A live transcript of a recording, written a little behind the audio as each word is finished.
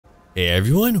Hey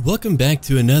everyone, welcome back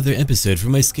to another episode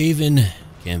from my Skaven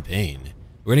campaign.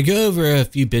 We're going to go over a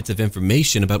few bits of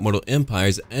information about Mortal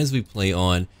Empires as we play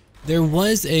on. There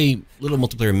was a little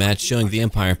multiplayer match showing the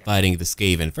Empire fighting the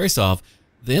Skaven. First off,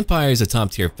 the Empire is a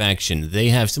top tier faction. They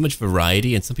have so much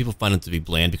variety, and some people find them to be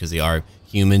bland because they are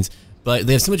humans, but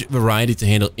they have so much variety to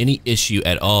handle any issue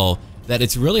at all that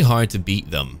it's really hard to beat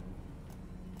them.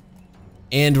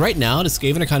 And right now, the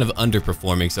Skaven are kind of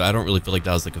underperforming, so I don't really feel like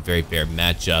that was like a very fair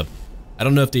matchup. I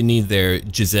don't know if they need their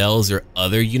Giselles or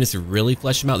other units to really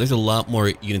flesh them out. There's a lot more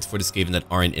units for the Skaven that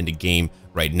aren't in the game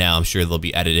right now. I'm sure they'll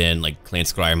be added in, like Clan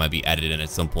Scryer might be added in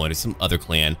at some point, or some other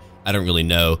clan. I don't really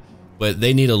know. But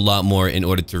they need a lot more in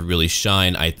order to really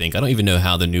shine, I think. I don't even know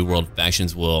how the New World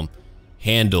factions will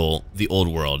handle the Old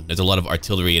World. There's a lot of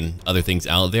artillery and other things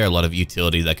out there, a lot of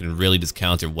utility that can really just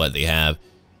counter what they have.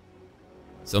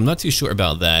 So I'm not too sure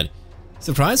about that.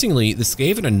 Surprisingly, the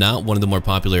Skaven are not one of the more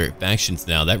popular factions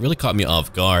now. That really caught me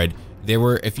off guard. There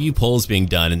were a few polls being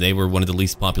done, and they were one of the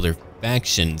least popular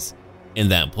factions in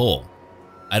that poll.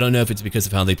 I don't know if it's because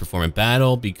of how they perform in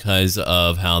battle, because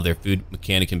of how their food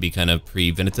mechanic can be kind of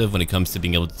preventative when it comes to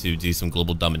being able to do some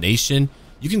global domination.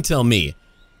 You can tell me.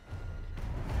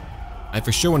 I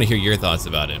for sure want to hear your thoughts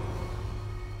about it.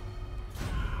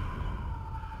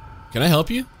 Can I help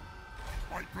you?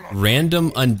 Random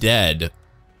undead.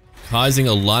 Causing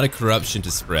a lot of corruption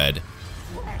to spread.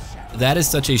 That is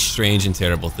such a strange and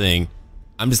terrible thing.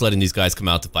 I'm just letting these guys come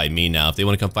out to fight me now. If they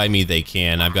want to come fight me, they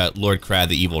can. I've got Lord Crad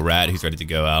the Evil Rat who's ready to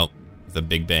go out with a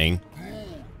big bang.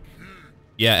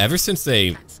 Yeah, ever since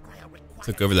they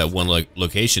took over that one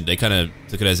location, they kind of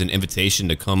took it as an invitation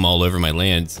to come all over my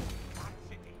lands.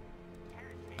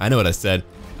 I know what I said.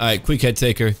 Alright, quick head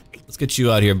taker. Let's get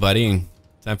you out here, buddy.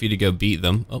 Time for you to go beat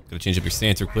them. Oh, gotta change up your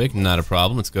stance real quick. Not a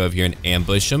problem. Let's go over here and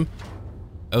ambush them.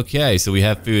 Okay, so we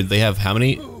have food. They have how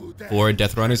many? 4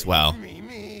 Death Runners? Wow.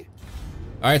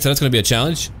 Alright, so that's gonna be a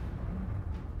challenge.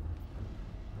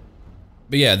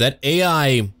 But yeah, that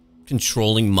AI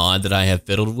controlling mod that I have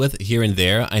fiddled with here and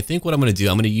there, I think what I'm gonna do,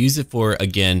 I'm gonna use it for,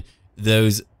 again,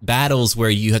 those battles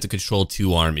where you have to control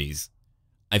 2 armies.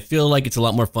 I feel like it's a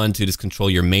lot more fun to just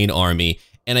control your main army.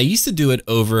 And I used to do it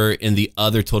over in the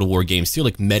other Total War games too,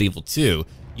 like Medieval 2.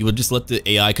 You would just let the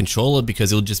AI control it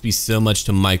because it would just be so much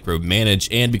to micromanage.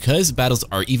 And because battles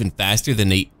are even faster than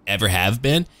they ever have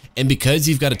been, and because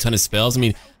you've got a ton of spells, I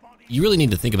mean, you really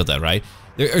need to think about that, right?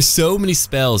 There are so many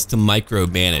spells to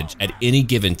micromanage at any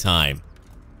given time.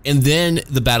 And then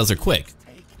the battles are quick.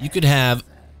 You could have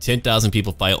 10,000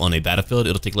 people fight on a battlefield.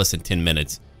 It'll take less than 10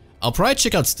 minutes. I'll probably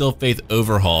check out Still Faith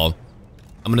Overhaul.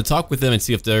 I'm going to talk with them and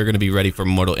see if they're going to be ready for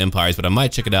Mortal Empires, but I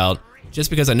might check it out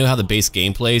just because I know how the base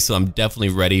game plays, so I'm definitely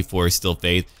ready for Still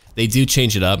Faith. They do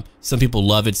change it up. Some people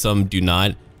love it, some do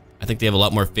not. I think they have a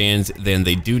lot more fans than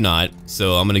they do not,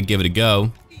 so I'm going to give it a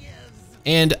go.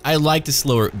 And I like the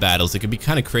slower battles. It can be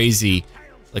kind of crazy,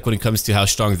 like when it comes to how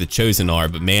strong the Chosen are,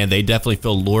 but man, they definitely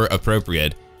feel lore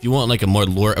appropriate. If you want like a more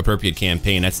lore appropriate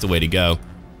campaign, that's the way to go.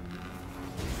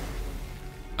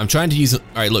 I'm trying to use...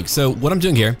 Alright, look, so what I'm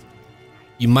doing here,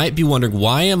 you might be wondering,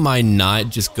 why am I not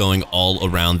just going all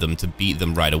around them to beat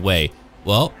them right away?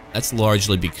 Well, that's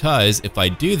largely because if I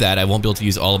do that, I won't be able to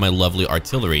use all of my lovely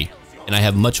artillery, and I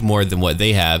have much more than what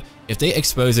they have. If they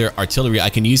expose their artillery, I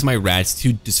can use my rats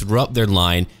to disrupt their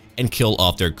line and kill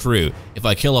off their crew. If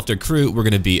I kill off their crew, we're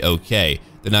going to be okay.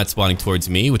 They're not spawning towards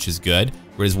me, which is good.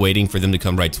 We're just waiting for them to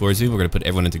come right towards me. We're going to put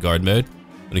everyone into guard mode.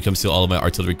 When it comes to all of my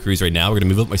artillery crews right now, we're going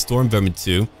to move up my Storm Vermin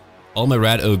too. All my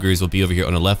Rat Ogres will be over here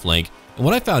on the left flank. And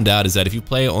what I found out is that if you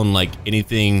play on like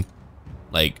anything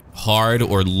like hard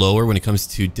or lower when it comes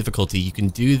to difficulty, you can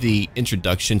do the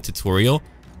introduction tutorial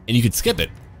and you can skip it.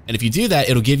 And if you do that,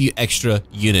 it'll give you extra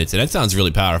units, and that sounds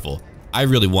really powerful. I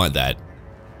really want that.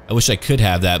 I wish I could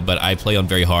have that, but I play on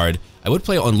very hard. I would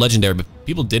play on legendary, but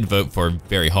people did vote for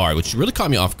very hard, which really caught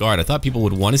me off guard. I thought people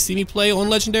would want to see me play on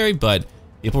legendary, but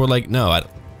people were like, no,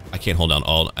 I can't hold down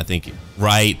alt. I think,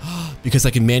 right, because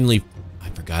I can manually, I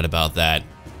forgot about that.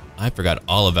 I forgot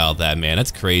all about that, man.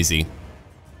 That's crazy.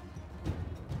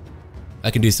 I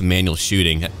can do some manual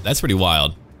shooting. That's pretty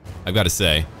wild, I've got to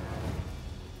say.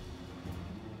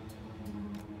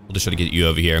 We'll just try to get you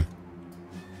over here.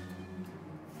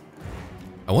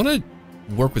 I want to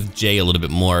work with J a little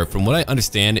bit more. From what I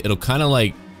understand, it'll kind of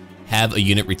like have a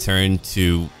unit return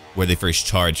to where they first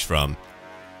charged from.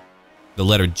 The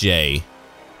letter J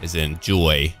is in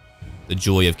joy. The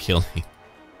joy of killing.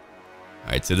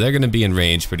 Alright, so they're going to be in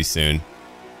range pretty soon.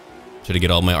 Try to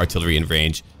get all my artillery in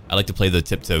range. I like to play the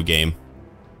tiptoe game.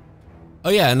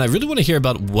 Oh yeah, and I really want to hear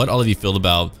about what all of you feel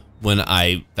about when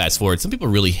I fast forward. Some people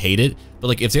really hate it, but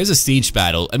like if there's a siege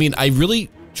battle, I mean, I really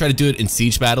try to do it in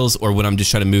siege battles or when I'm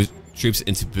just trying to move troops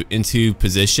into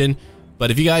position.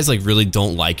 But if you guys like really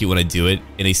don't like it when I do it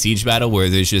in a siege battle where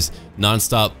there's just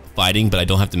non-stop fighting but I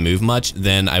don't have to move much,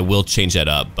 then I will change that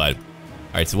up. But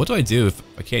alright, so what do I do if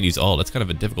I can't use all? That's kind of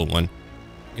a difficult one.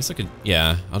 I guess I could,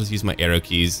 yeah, I'll just use my arrow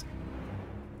keys.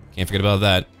 Can't forget about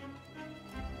that.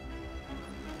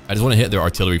 I just want to hit their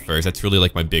artillery first. That's really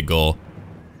like my big goal.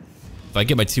 If I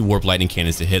get my 2 warp lightning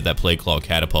cannons to hit that plague claw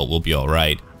catapult, we'll be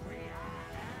alright.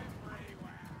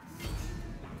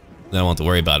 Then I don't have to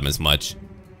worry about them as much.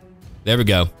 There we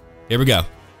go. Here we go.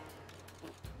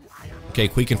 Okay,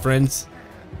 Queek and friends.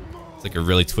 It's like a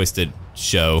really twisted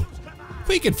show.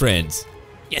 Queek and friends.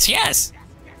 Yes, yes.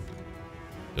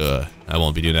 Ugh, I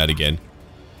won't be doing that again.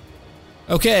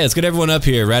 Okay, let's get everyone up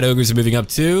here. Rat ogres are moving up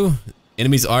too.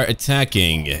 Enemies are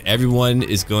attacking. Everyone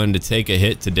is going to take a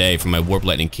hit today from my warp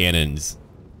lightning cannons.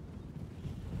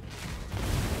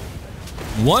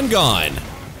 1 gone.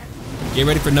 Get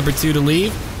ready for number 2 to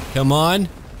leave. Come on.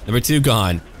 Number 2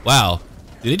 gone. Wow.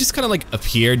 Did they just kind of like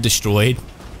appear destroyed?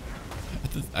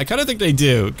 I kind of think they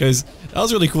do, because that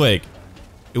was really quick.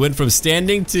 It went from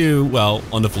standing to, well,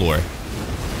 on the floor.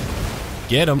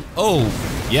 Get him. Oh,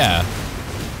 yeah.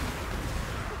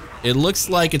 It looks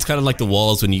like it's kind of like the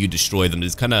walls when you destroy them. They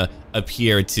just kind of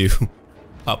appear to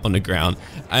pop on the ground.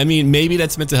 I mean, maybe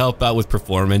that's meant to help out with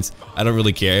performance. I don't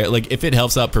really care. Like, if it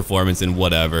helps out performance, then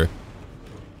whatever.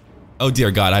 Oh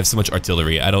dear God, I have so much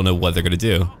artillery. I don't know what they're gonna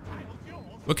do.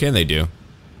 What can they do?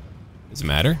 Does it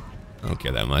matter? I don't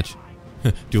care that much.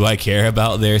 Do I care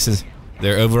about their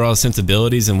overall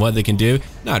sensibilities and what they can do?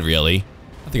 Not really.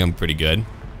 I think I'm pretty good. I'm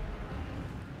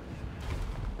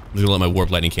just gonna let my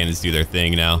warp lightning cannons do their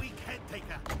thing now.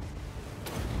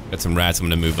 Got some rats I'm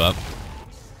gonna move up.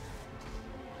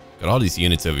 Got all these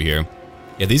units over here.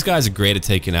 Yeah, these guys are great at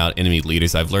taking out enemy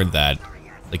leaders. I've learned that.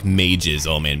 Like mages.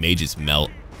 Oh man, mages melt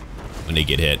when they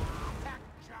get hit.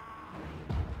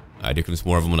 Alright, here comes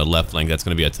more of them on the left flank. That's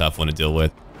gonna be a tough one to deal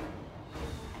with.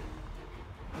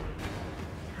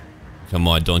 Come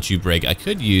on, don't you break. I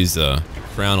could use a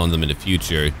crown on them in the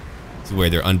future to where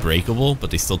they're unbreakable,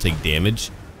 but they still take damage.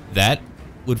 That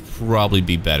would probably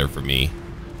be better for me.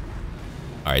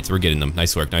 Alright, so we're getting them.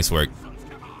 Nice work, nice work.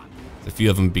 A few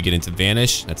of them beginning to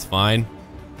vanish. That's fine.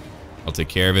 I'll take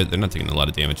care of it. They're not taking a lot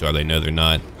of damage, are they? No, they're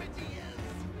not.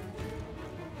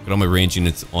 Got all my range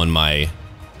units on my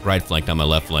right flank, not my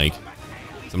left flank. So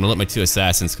I'm gonna let my 2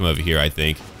 assassins come over here, I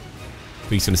think.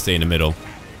 Queek's gonna stay in the middle.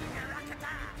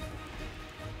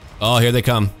 Oh, here they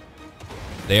come.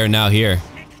 They are now here.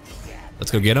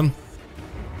 Let's go get them.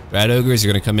 Rat ogres are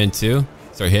gonna come in too.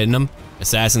 Start hitting them.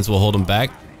 Assassins will hold them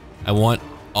back. I want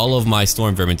all of my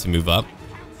storm vermin to move up.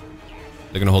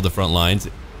 They're gonna hold the front lines.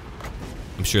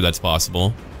 I'm sure that's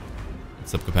possible.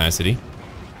 It's up capacity.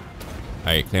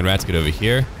 Alright, clan rats, get over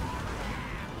here.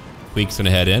 Queek's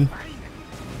gonna head in.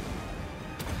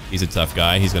 He's a tough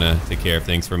guy. He's gonna take care of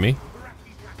things for me.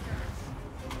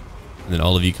 And then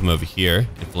all of you come over here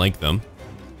and flank them.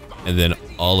 And then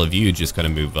all of you just kind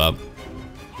of move up.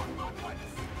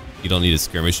 You don't need a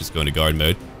skirmish, just go into guard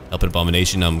mode. Help at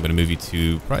Abomination, I'm gonna move you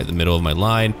to probably the middle of my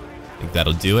line. I think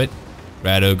that'll do it.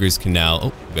 Rat ogres can now,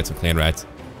 oh, we got some clan rats.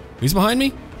 Who's behind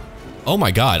me? Oh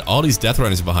my God, all these death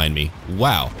runners are behind me.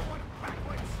 Wow.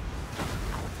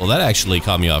 Well, that actually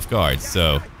caught me off guard,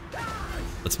 so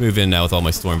let's move in now with all my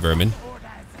storm vermin.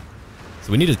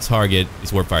 So we need to target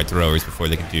these warpfire throwers before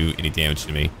they can do any damage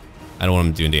to me. I don't want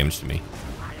them doing damage to me.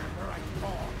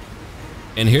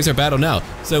 And here's our battle now.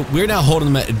 So we're now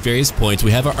holding them at various points.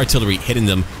 We have our artillery hitting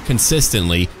them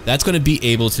consistently. That's going to be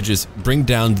able to just bring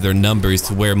down their numbers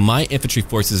to where my infantry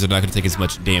forces are not going to take as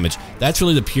much damage. That's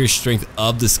really the pure strength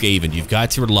of the Skaven. You've got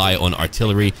to rely on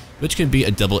artillery, which can be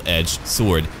a double-edged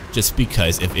sword. Just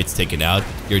because if it's taken out,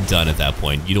 you're done at that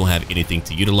point. You don't have anything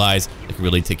to utilize that can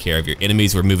really take care of your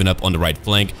enemies. We're moving up on the right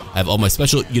flank. I have all my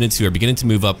special units who are beginning to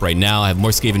move up right now. I have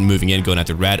more Skaven moving in, going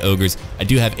after rat ogres. I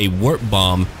do have a warp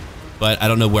bomb, but I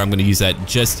don't know where I'm going to use that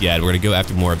just yet. We're going to go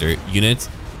after more of their units.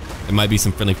 There might be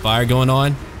some friendly fire going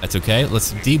on. That's okay.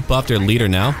 Let's debuff their leader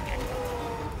now.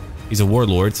 He's a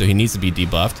warlord, so he needs to be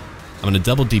debuffed. I'm going to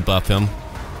double debuff him.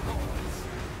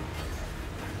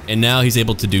 And now he's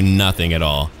able to do nothing at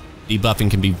all. Debuffing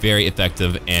can be very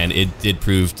effective, and it did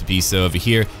prove to be so over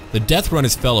here. The Death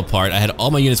Runners fell apart. I had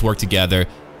all my units work together,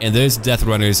 and those Death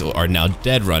Runners are now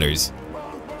Dead Runners.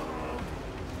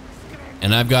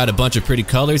 And I've got a bunch of pretty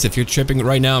colors. If you're tripping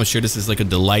right now, I'm sure this is like a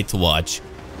delight to watch.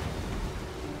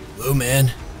 Oh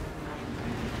man.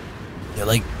 They're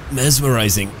like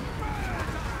mesmerizing.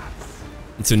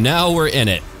 And so now we're in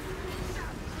it.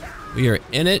 We are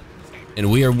in it,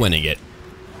 and we are winning it.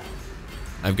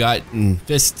 I've gotten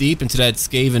fist deep into that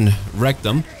Skaven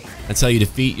rectum. That's how you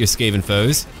defeat your Skaven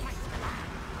foes.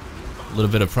 A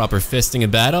little bit of proper fisting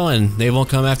in battle and they won't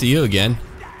come after you again.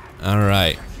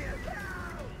 Alright.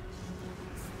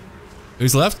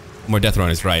 Who's left? More Death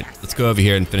Runners, right. Let's go over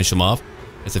here and finish them off.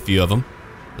 There's a few of them.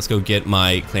 Let's go get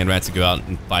my clan rats to go out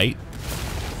and fight.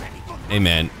 Hey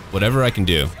man, whatever I can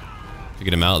do to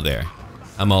get them out there,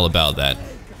 I'm all about that.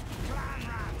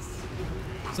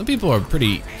 Some people are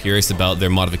pretty curious about their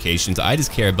modifications. I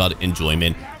just care about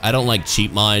enjoyment. I don't like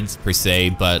cheap mods per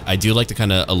se, but I do like to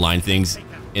kind of align things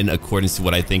in accordance to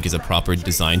what I think is a proper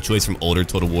design choice from older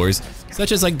Total Wars,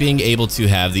 such as like being able to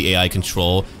have the AI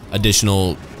control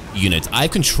additional units.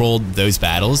 I've controlled those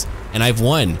battles and I've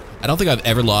won. I don't think I've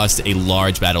ever lost a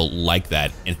large battle like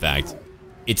that. In fact,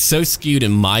 it's so skewed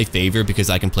in my favor because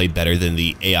I can play better than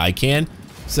the AI can.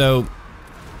 So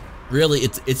really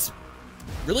it's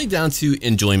really down to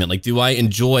enjoyment. Like, do I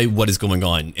enjoy what is going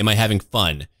on? Am I having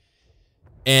fun?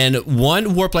 And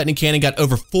one Warp Lightning Cannon got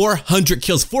over 400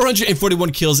 kills,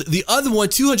 441 kills. The other one,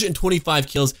 225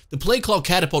 kills. The Plague Claw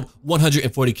Catapult,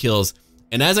 140 kills.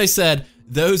 And as I said,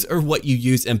 those are what you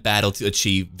use in battle to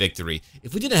achieve victory.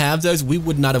 If we didn't have those, we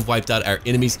would not have wiped out our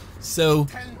enemies so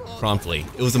promptly.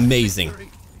 It was amazing.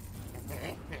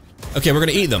 Okay, we're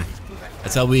gonna eat them.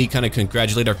 That's how we kind of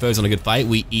congratulate our foes on a good fight.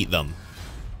 We eat them.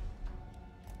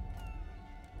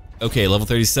 Okay, level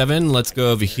 37, let's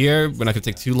go over here. We're not gonna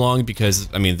take too long because,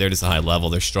 I mean, they're just a high level,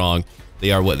 they're strong.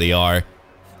 They are what they are.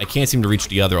 I can't seem to reach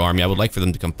the other army. I would like for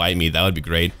them to come fight me, that would be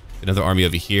great. Another army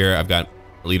over here, I've got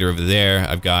a leader over there.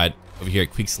 I've got, over here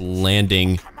at Queek's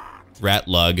Landing, Rat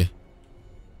Lug.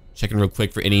 Checking real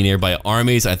quick for any nearby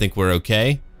armies, I think we're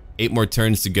okay. 8 more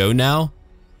turns to go now.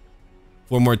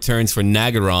 4 more turns for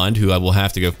Nagarond, who I will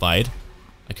have to go fight.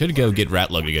 I could go get Rat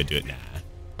Lug to go do it, nah.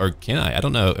 Or can I? I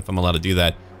don't know if I'm allowed to do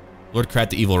that. Lord Krat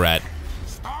the Evil Rat.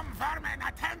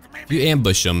 If you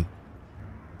ambush him,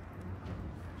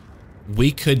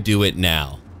 we could do it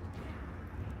now.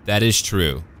 That is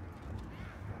true.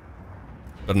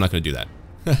 But I'm not going to do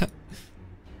that.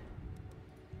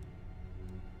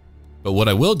 But what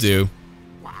I will do,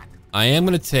 I am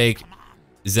going to take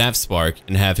Zapspark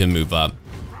and have him move up.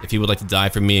 If he would like to die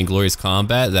for me in glorious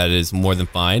combat, that is more than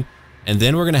fine. And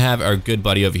then we're going to have our good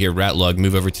buddy over here, Ratlug,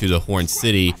 move over to the Horn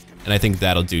City. And I think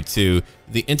that'll do too.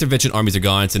 The intervention armies are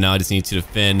gone, so now I just need to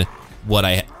defend what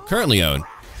I currently own.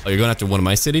 Oh, you're going after one of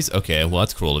my cities? Okay, well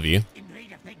that's cruel of you.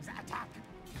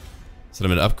 So I'm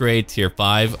going to upgrade tier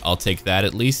 5. I'll take that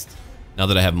at least, now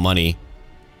that I have money.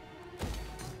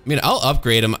 I mean, I'll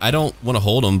upgrade him. I don't want to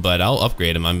hold him, but I'll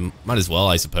upgrade him. I might as well,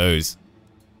 I suppose.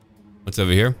 What's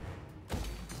over here?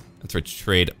 That's for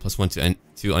trade. +1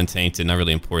 to Untainted. Not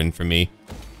really important for me.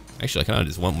 Actually, I kind of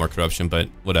just want more corruption, but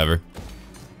whatever.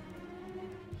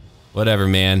 Whatever,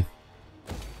 man.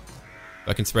 If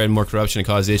I can spread more corruption and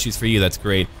cause issues for you, that's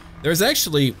great. There's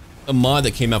actually a mod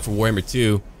that came out for Warhammer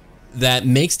 2 that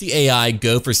makes the AI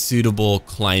go for suitable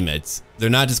climates. They're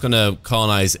not just gonna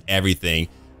colonize everything.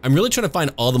 I'm really trying to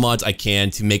find all the mods I can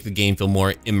to make the game feel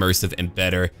more immersive and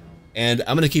better. And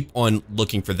I'm gonna keep on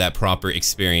looking for that proper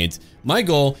experience. My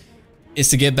goal is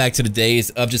to get back to the days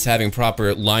of just having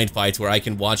proper line fights where I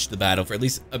can watch the battle for at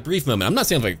least a brief moment. I'm not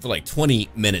saying like for like 20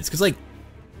 minutes, because like,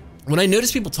 when I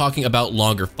notice people talking about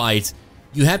longer fights,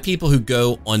 you have people who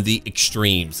go on the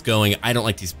extremes, going, I don't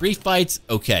like these brief fights,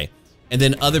 okay. And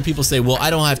then other people say, well, I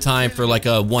don't have time for like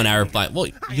a 1 hour fight. Well,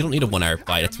 you don't need a 1 hour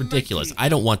fight, it's ridiculous. I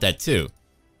don't want that too.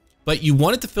 But you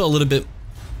want it to feel a little bit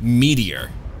meatier.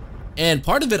 And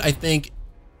part of it, I think,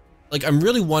 like I'm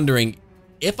really wondering,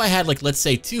 if I had like, let's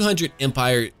say 200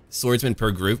 Empire swordsmen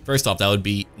per group, first off, that would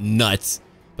be nuts.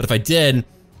 But if I did,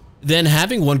 then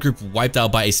having one group wiped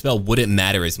out by a spell wouldn't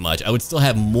matter as much. I would still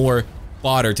have more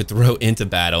fodder to throw into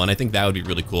battle, and I think that would be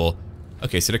really cool.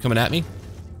 Okay, so they're coming at me?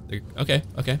 Okay,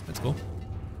 that's cool.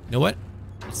 You know what?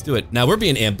 Let's do it. Now we're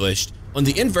being ambushed. On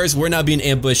the inverse, we're now being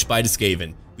ambushed by the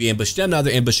Skaven. We ambushed them, now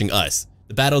they're ambushing us.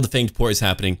 The Battle of the Fanged Port is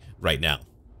happening right now.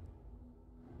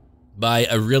 By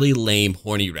a really lame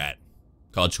horny rat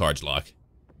called Charge Lock.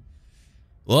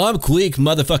 Well, I'm Queek,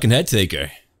 motherfucking head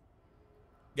taker.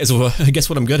 Guess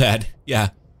what I'm good at? Yeah.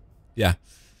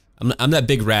 I'm that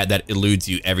big rat that eludes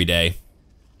you every day.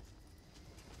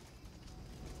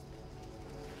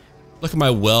 Look at my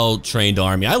well-trained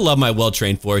army. I love my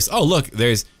well-trained force. Oh, look,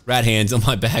 there's rat hands on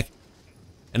my back.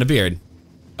 And a beard.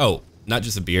 Oh, not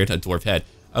just a beard, a dwarf head.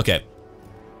 Okay.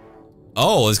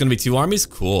 Oh, there's gonna be 2 armies?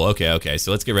 Cool, okay.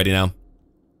 So let's get ready now.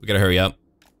 We gotta hurry up.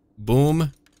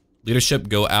 Boom. Leadership,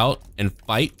 go out and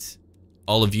fight.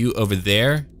 All of you over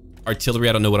there. Artillery,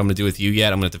 I don't know what I'm gonna do with you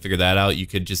yet. I'm gonna have to figure that out. You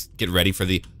could just get ready for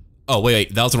the... Oh,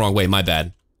 wait, that was the wrong way, my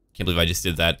bad. Can't believe I just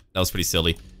did that. That was pretty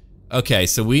silly. Okay,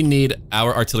 so we need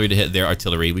our artillery to hit their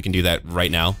artillery. We can do that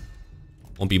right now.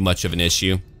 Won't be much of an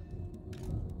issue.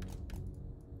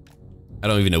 I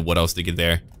don't even know what else to get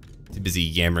there. Too busy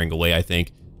yammering away, I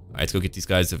think. Alright, let's go get these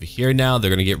guys over here now.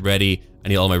 They're gonna get ready. I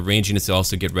need all my range units to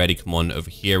also get ready. Come on over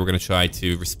here. We're gonna try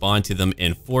to respond to them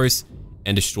in force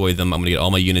and destroy them. I'm gonna get all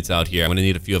my units out here. I'm gonna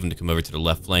need a few of them to come over to the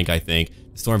left flank, I think.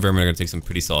 The Storm Vermin are gonna take some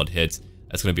pretty solid hits.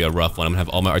 That's gonna be a rough one. I'm gonna have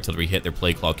all my artillery hit their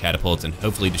Plague Claw catapults and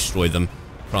hopefully destroy them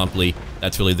promptly.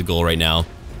 That's really the goal right now.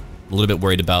 I'm a little bit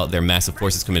worried about their massive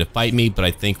forces coming to fight me, but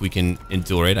I think we can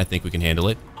endure it. I think we can handle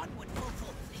it.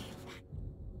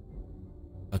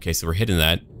 Okay, so we're hitting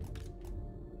that.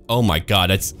 Oh my god,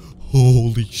 that's...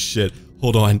 Holy shit.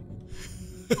 Hold on.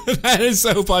 That is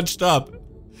so punched up.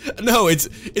 No,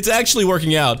 it's actually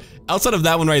working out. Outside of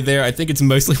that one right there, I think it's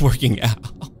mostly working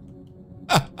out.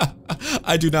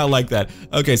 I do not like that.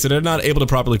 Okay, so they're not able to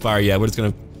properly fire yet. We're just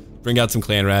gonna bring out some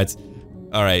clan rats.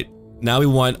 Alright, now we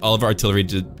want all of our artillery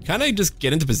to kind of just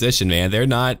get into position, man. They're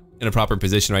not in a proper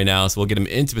position right now, so we'll get them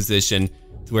into position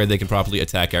to where they can properly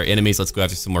attack our enemies. Let's go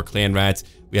after some more clan rats.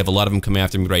 We have a lot of them coming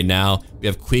after me right now. We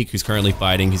have Queek, who's currently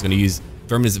fighting. He's going to use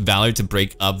Vermin's Valor to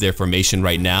break up their formation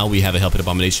right now. We have a Helped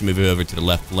Abomination moving over to the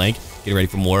left flank, getting ready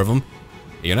for more of them.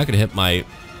 You're not going to hit my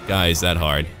guys that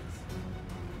hard.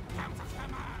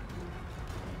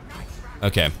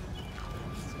 Okay.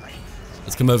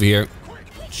 Let's come over here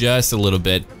just a little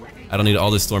bit. I don't need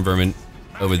all this Storm Vermin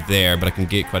over there, but I can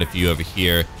get quite a few over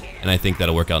here, and I think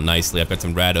that'll work out nicely. I've got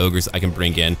some Rad Ogres I can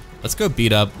bring in. Let's go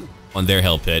beat up on their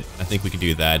Hell Pit. I think we can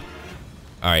do that.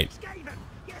 Alright.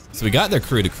 So we got their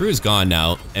crew. The crew is gone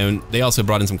now, and they also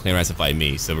brought in some clan rats to fight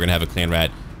me, so we're gonna have a clan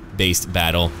rat based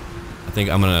battle. I think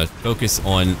I'm gonna focus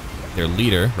on their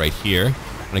leader right here.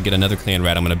 I'm gonna get another clan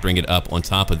rat. I'm gonna bring it up on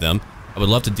top of them. I would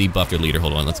love to debuff their leader.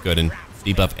 Hold on, let's go ahead and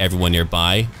debuff everyone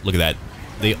nearby. Look at that.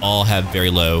 They all have very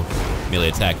low melee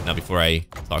attack. Now before I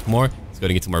talk more, let's go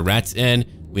ahead and get some more rats in.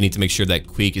 We need to make sure that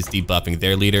Queek is debuffing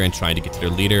their leader and trying to get to their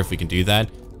leader. If we can do that,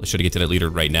 let's try to get to that leader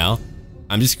right now.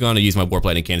 I'm just going to use my Warp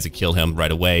Lightning Cannons to kill him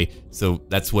right away. So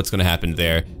that's what's going to happen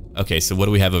there. Okay, so what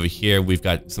do we have over here? We've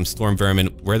got some Storm Vermin.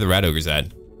 Where are the Rat Ogres at?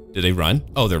 Did they run?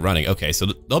 Oh, they're running. Okay, so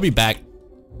they'll be back.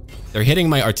 They're hitting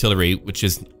my artillery, which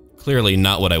is clearly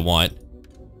not what I want.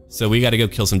 So we got to go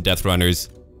kill some Death Runners.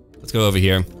 Let's go over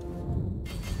here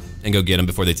and go get them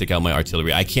before they take out my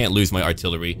artillery. I can't lose my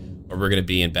artillery or we're going to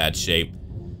be in bad shape.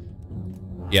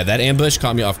 Yeah, that ambush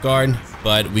caught me off guard,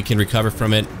 but we can recover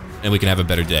from it and we can have a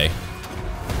better day.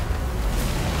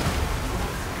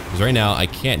 Because right now, I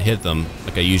can't hit them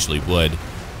like I usually would.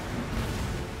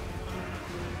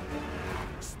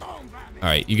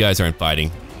 Alright, you guys aren't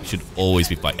fighting. You should always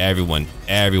be fighting.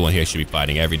 Everyone here should be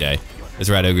fighting every day. Those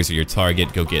Rat Ogres are your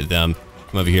target. Go get them.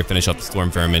 Come over here, finish off the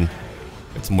Storm Vermin.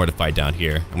 Got some more to fight down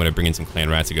here. I'm going to bring in some clan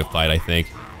rats to go fight, I think.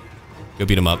 Go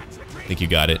beat them up. I think you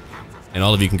got it. And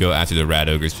all of you can go after the Rat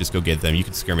Ogres. Just go get them. You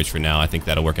can skirmish for now. I think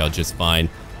that'll work out just fine.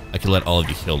 I can let all of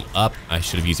you heal up. I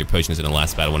should have used your potions in the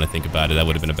last battle when I think about it. That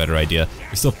would have been a better idea.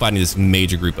 We're still fighting this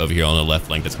major group over here on the left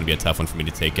flank. That's going to be a tough one for me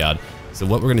to take out. So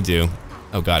what we're going to do...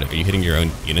 Oh god, are you hitting your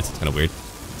own units? It's kind of weird.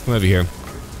 Let's come over here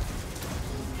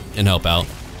and help out.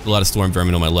 A lot of Storm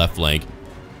Vermin on my left flank.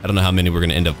 I don't know how many we're going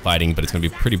to end up fighting, but it's going to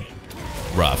be pretty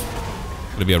rough.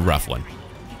 It's going to be a rough one.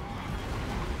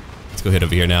 Let's go hit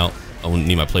over here now. I'll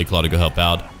need my Plague Claw to go help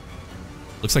out.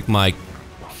 Looks like my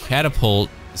catapult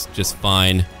is just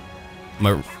fine.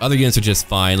 My other units are just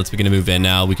fine. Let's begin to move in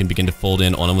now. We can begin to fold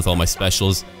in on them with all my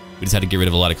specials. We just had to get rid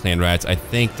of a lot of clan rats. I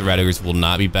think the Rat Ogres will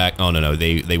not be back. Oh, no,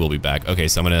 they will be back. Okay,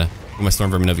 so I'm going to bring my Storm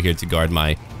Vermin over here to guard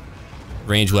my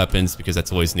range weapons because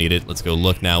that's always needed. Let's go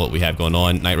look now what we have going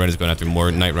on. Night Runners going after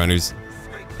more Night Runners.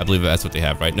 I believe that's what they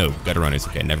have, right? No, Gutter Runners.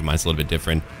 Okay, never mind. It's a little bit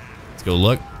different. Let's go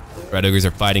look. Rat Ogres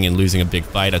are fighting and losing a big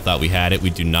fight. I thought we had it. We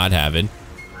do not have it.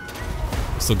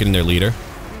 Still getting their leader.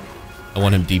 I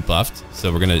want him debuffed,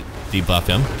 so we're going to debuff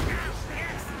him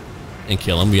and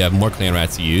kill him. We have more clan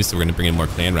rats to use, so we're going to bring in more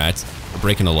clan rats. We're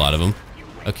breaking a lot of them.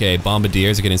 Okay,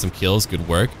 Bombardiers are getting some kills. Good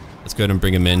work. Let's go ahead and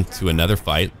bring him into another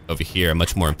fight over here. A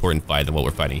much more important fight than what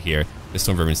we're fighting here. The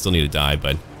Storm Vermin still need to die,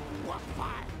 but...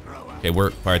 Okay,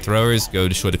 we're Fire Throwers. Go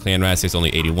destroy the clan rats. There's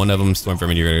only 81 of them. Storm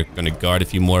Vermin, you're going to guard a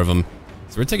few more of them.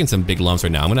 So we're taking some big lumps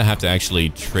right now. I'm going to have to actually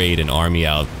trade an army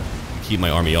out, keep my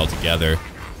army all together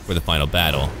for the final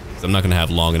battle. So I'm not going to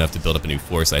have long enough to build up a new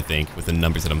force, I think, with the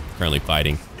numbers that I'm currently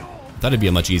fighting. I thought it'd be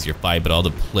a much easier fight, but all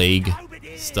the plague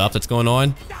stuff that's going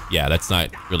on, yeah, that's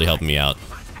not really helping me out.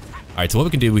 Alright, so what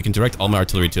we can do, we can direct all my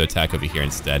artillery to attack over here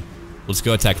instead. We'll just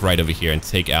go attack right over here and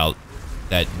take out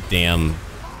that damn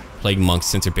Plague Monk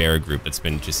Center Bearer group that's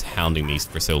been just hounding me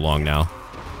for so long now.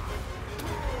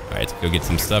 Alright, let's go get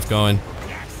some stuff going.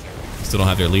 Still don't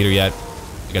have their leader yet.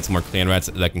 I got some more clan rats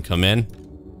that can come in.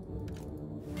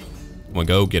 Come on,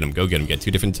 go get them, go get them. Get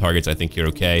 2 different targets, I think you're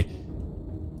okay.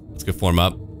 Let's go form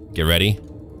up. Get ready.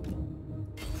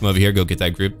 Come over here, go get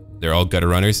that group. They're all gutter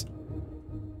runners.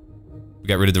 We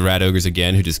got rid of the rat ogres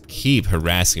again, who just keep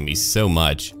harassing me so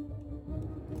much.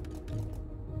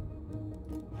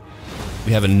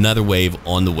 We have another wave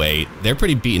on the way. They're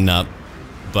pretty beaten up,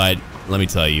 but let me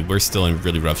tell you, we're still in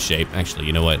really rough shape. Actually,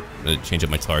 you know what? I'm gonna change up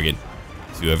my target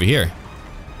to over here.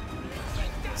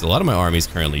 So a lot of my army is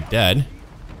currently dead.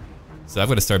 So I've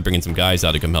got to start bringing some guys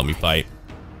out to come help me fight.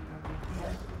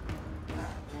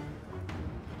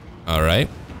 Alright.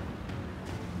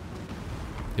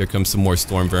 Here comes some more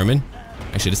storm vermin.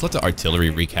 Actually, just let the artillery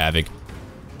wreak havoc.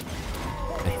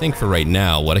 I think for right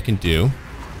now, what I can do...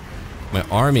 My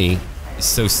army is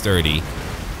so sturdy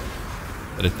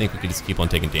that I think we can just keep on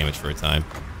taking damage for a time.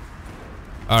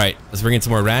 Alright, let's bring in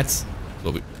some more rats.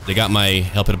 They got my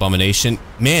help at abomination.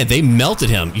 Man, they melted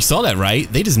him. You saw that,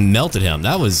 right? They just melted him.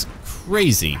 That was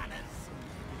crazy.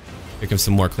 Here comes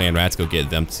some more clan rats. Go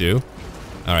get them too.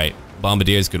 Alright,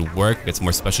 bombardiers, good work. Got some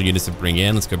more special units to bring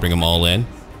in. Let's go bring them all in.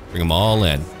 Bring them all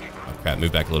in. Oh crap,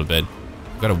 move back a little bit.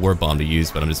 I've got a war bomb to use,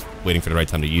 but I'm just waiting for the right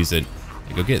time to use it.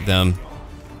 Okay, go get them.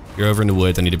 You're over in the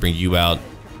woods. I need to bring you out.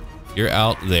 You're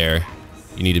out there.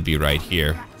 You need to be right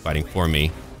here, fighting for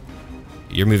me.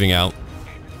 You're moving out.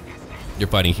 You're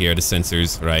fighting here. The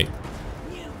sensors, right?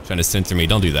 Trying to censor me.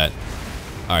 Don't do that.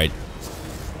 Alright.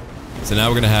 So now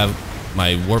we're going to have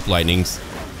my warp lightnings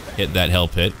hit that hell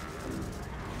pit.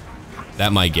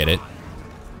 That might get it.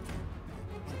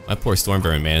 My poor storm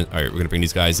vermin, man. Alright, we're going to bring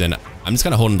these guys in. I'm just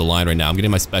kind of holding the line right now. I'm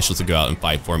getting my specials to go out and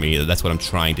fight for me. That's what I'm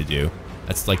trying to do.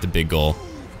 That's like the big goal.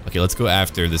 Okay, let's go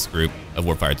after this group of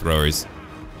warfire throwers.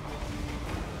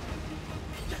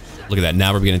 Look at that.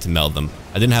 Now we're beginning to meld them.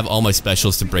 I didn't have all my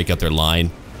specials to break up their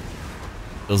line.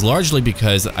 It was largely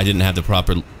because I didn't have the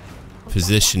proper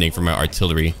positioning for my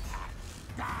artillery.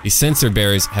 These sensor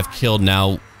bearers have killed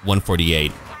now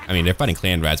 148. I mean, they're fighting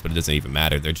clan rats, but it doesn't even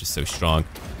matter. They're just so strong.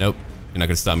 Nope. You're not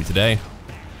going to stop me today.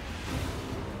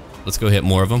 Let's go hit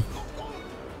more of them.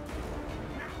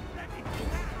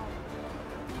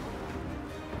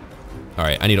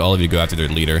 Alright, I need all of you to go after their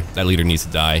leader. That leader needs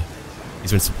to die.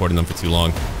 He's been supporting them for too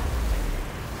long.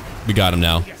 We got him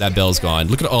now. That bell's gone.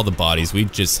 Look at all the bodies. We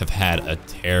just have had a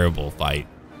terrible fight.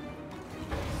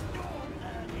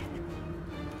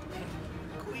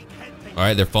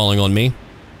 Alright, they're falling on me.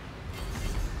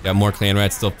 Got more clan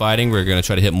rats still fighting. We're going to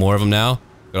try to hit more of them now.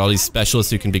 Got all these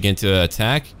specialists who can begin to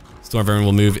attack. Storm vermin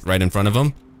will move right in front of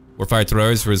them. Warfire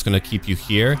throwers, we're just going to keep you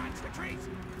here.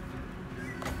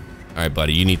 Alright,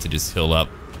 buddy, you need to just heal up.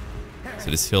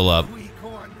 So just heal up.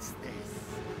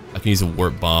 I can use a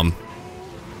warp bomb.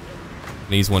 I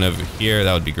can use one over here.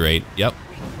 That would be great. Yep.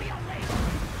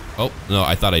 Oh, no,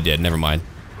 I thought I did. Never mind.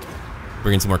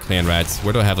 Bring in some more clan rats.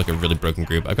 Where do I have like a really broken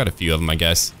group? I've got a few of them, I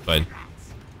guess, but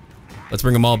let's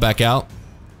bring them all back out.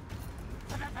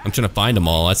 I'm trying to find them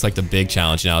all. That's like the big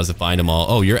challenge now, is to find them all.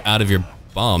 Oh, you're out of your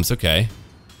bombs. Okay.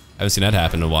 Haven't seen that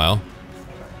happen in a while.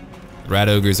 The rat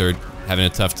ogres are having a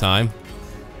tough time.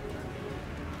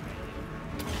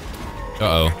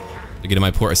 Uh-oh. Look at my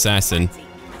poor assassin.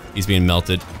 He's being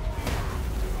melted.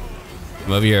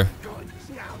 Come over here.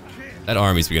 That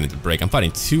army's beginning to break. I'm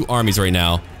fighting 2 armies right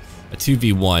now. A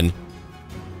 2v1.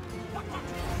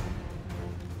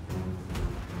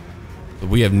 But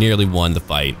we have nearly won the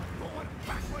fight.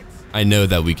 I know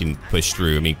that we can push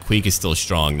through. I mean, Queek is still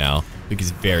strong now. Queek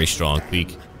is very strong.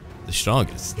 Queek, the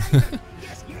strongest.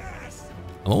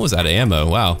 I'm almost out of ammo.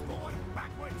 Wow.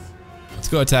 Let's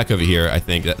go attack over here. I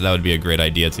think that would be a great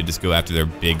idea, to just go after their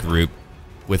big group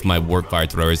with my warp fire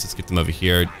throwers. Let's get them over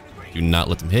here. Do not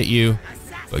let them hit you,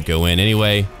 but go in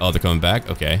anyway. Oh, they're coming back?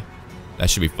 Okay. That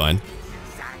should be fun.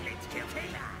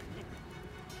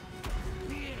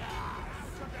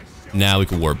 Now we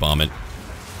can warp bomb it.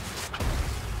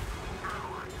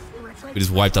 We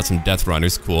just wiped out some death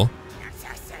runners. Cool.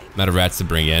 Amount of rats to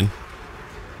bring in.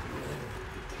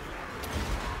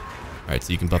 Alright,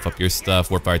 so you can buff up your stuff.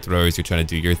 Warfire throwers, you're trying to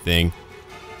do your thing.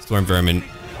 Storm vermin,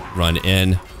 run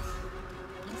in.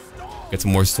 Got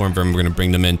some more storm vermin, we're going to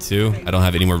bring them in too. I don't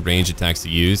have any more range attacks to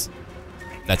use.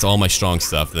 That's all my strong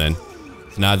stuff then.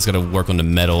 So now I just got to work on the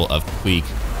metal of Queek,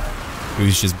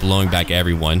 who's just blowing back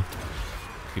everyone.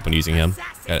 Keep on using him.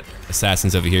 Got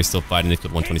assassins over here still fighting. They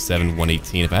killed 127,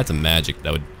 118. If I had some magic,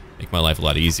 that would make my life a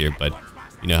lot easier, but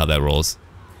you know how that rolls.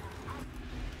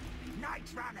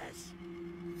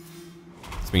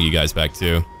 Let's bring you guys back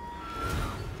too.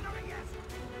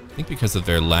 I think because of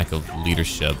their lack of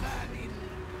leadership,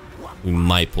 we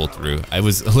might pull through. I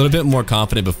was a little bit more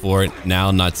confident before,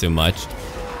 now not so much.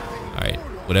 Alright,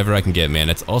 whatever I can get, man.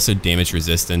 It's also damage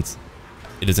resistant.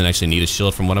 It doesn't actually need a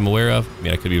shield from what I'm aware of. I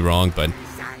mean, I could be wrong, but...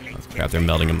 Oh, crap, they're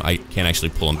melting them. I can't actually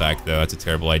pull them back, though. That's a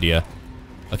terrible idea.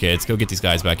 Okay, let's go get these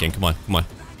guys back in. Come on, come on.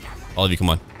 All of you, come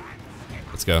on.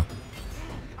 Let's go.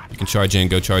 You can charge in,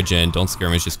 go charge in. Don't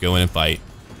skirmish, just go in and fight.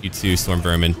 You too, Storm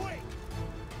Vermin.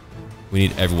 We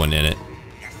need everyone in it.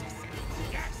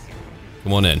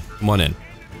 Come on in, come on in.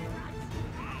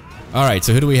 Alright,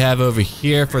 so who do we have over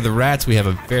here? For the rats, we have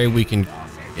a very weakened...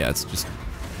 Yeah, let's just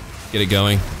get it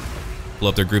going. Blow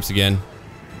up their groups again.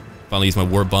 Finally use my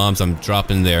war bombs. I'm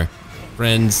dropping their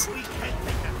friends.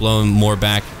 Blowing more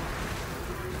back.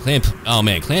 Oh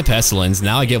man, Clan Pestilence.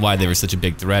 Now I get why they were such a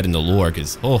big threat in the lore,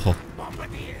 because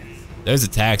those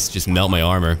attacks just melt my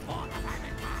armor.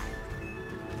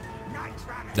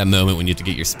 That moment when you have to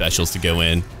get your specials to go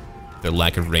in. Their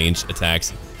lack of range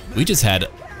attacks. We just had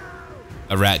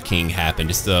a Rat King happen.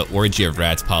 Just the orgy of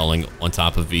rats piling on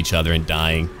top of each other and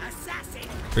dying.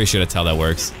 Pretty sure that's how that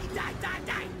works.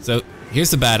 So, here's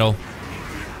the battle.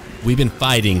 We've been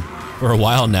fighting for a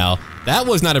while now. That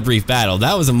was not a brief battle.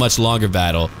 That was a much longer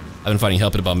battle. I've been fighting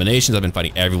Helping Abominations. I've been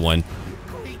fighting everyone.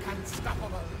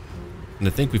 And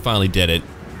I think we finally did it.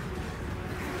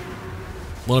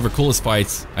 One of our coolest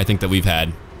fights, I think, that we've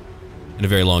had in a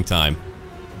very long time.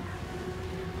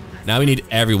 Now we need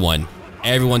everyone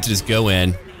to just go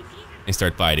in and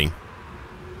start fighting.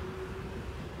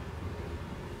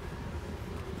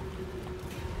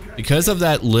 Because of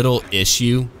that little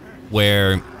issue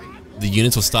where the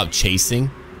units will stop chasing,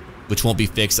 which won't be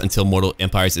fixed until Mortal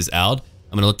Empires is out,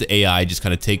 I'm gonna let the AI just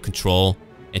kind of take control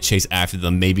and chase after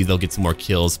them. Maybe they'll get some more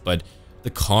kills, but the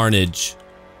carnage.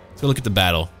 Let's go look at the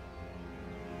battle.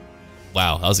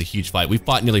 Wow, that was a huge fight. We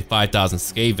fought nearly 5,000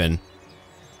 Skaven.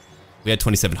 We had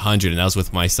 2,700, and that was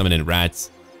with my summoning rats.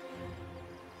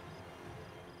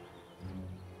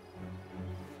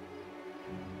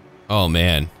 Oh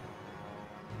man.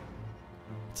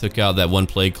 Took out that one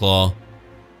Plague Claw.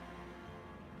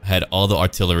 Had all the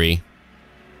artillery.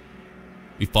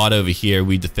 We fought over here.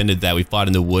 We defended that. We fought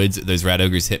in the woods. Those rat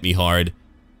ogres hit me hard.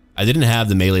 I didn't have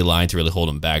the melee line to really hold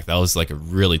them back. That was like a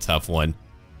really tough one.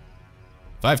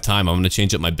 If I have time, I'm going to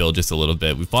change up my build just a little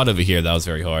bit. We fought over here. That was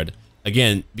very hard.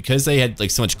 Again, because they had like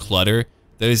so much clutter,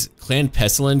 those Clan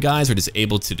Pestilent guys were just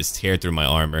able to just tear through my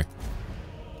armor.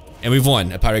 And we've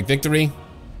won a Pyrrhic victory.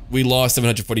 We lost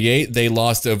 748. They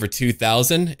lost over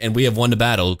 2,000, and we have won the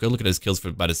battle. Go look at those kills for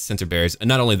about his Censer Bearers. And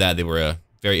not only that, they were a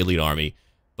very elite army,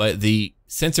 but the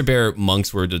Censer Bearer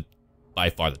monks were by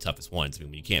far the toughest ones. I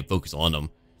mean, you can't focus on them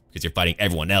because you're fighting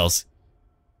everyone else.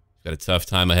 You've got a tough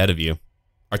time ahead of you.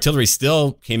 Artillery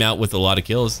still came out with a lot of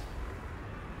kills.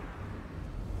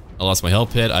 I lost my Hell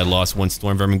Pit. I lost one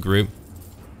Storm Vermin group.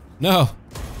 No!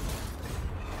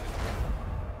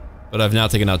 But I've now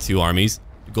taken out 2 armies.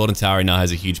 The Golden Tower now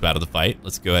has a huge battle to fight.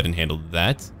 Let's go ahead and handle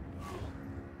that.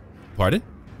 Pardon?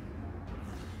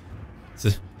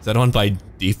 Is that on by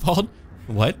default?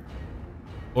 What?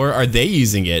 Or are they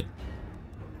using it?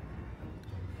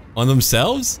 On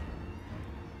themselves?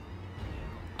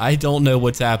 I don't know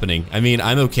what's happening. I mean,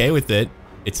 I'm okay with it.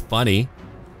 It's funny.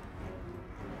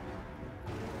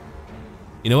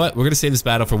 You know what? We're going to save this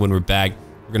battle for when we're back.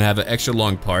 We're going to have an extra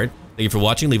long part. Thank you for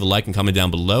watching. Leave a like and comment down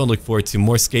below, and look forward to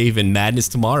more Skaven madness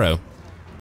tomorrow.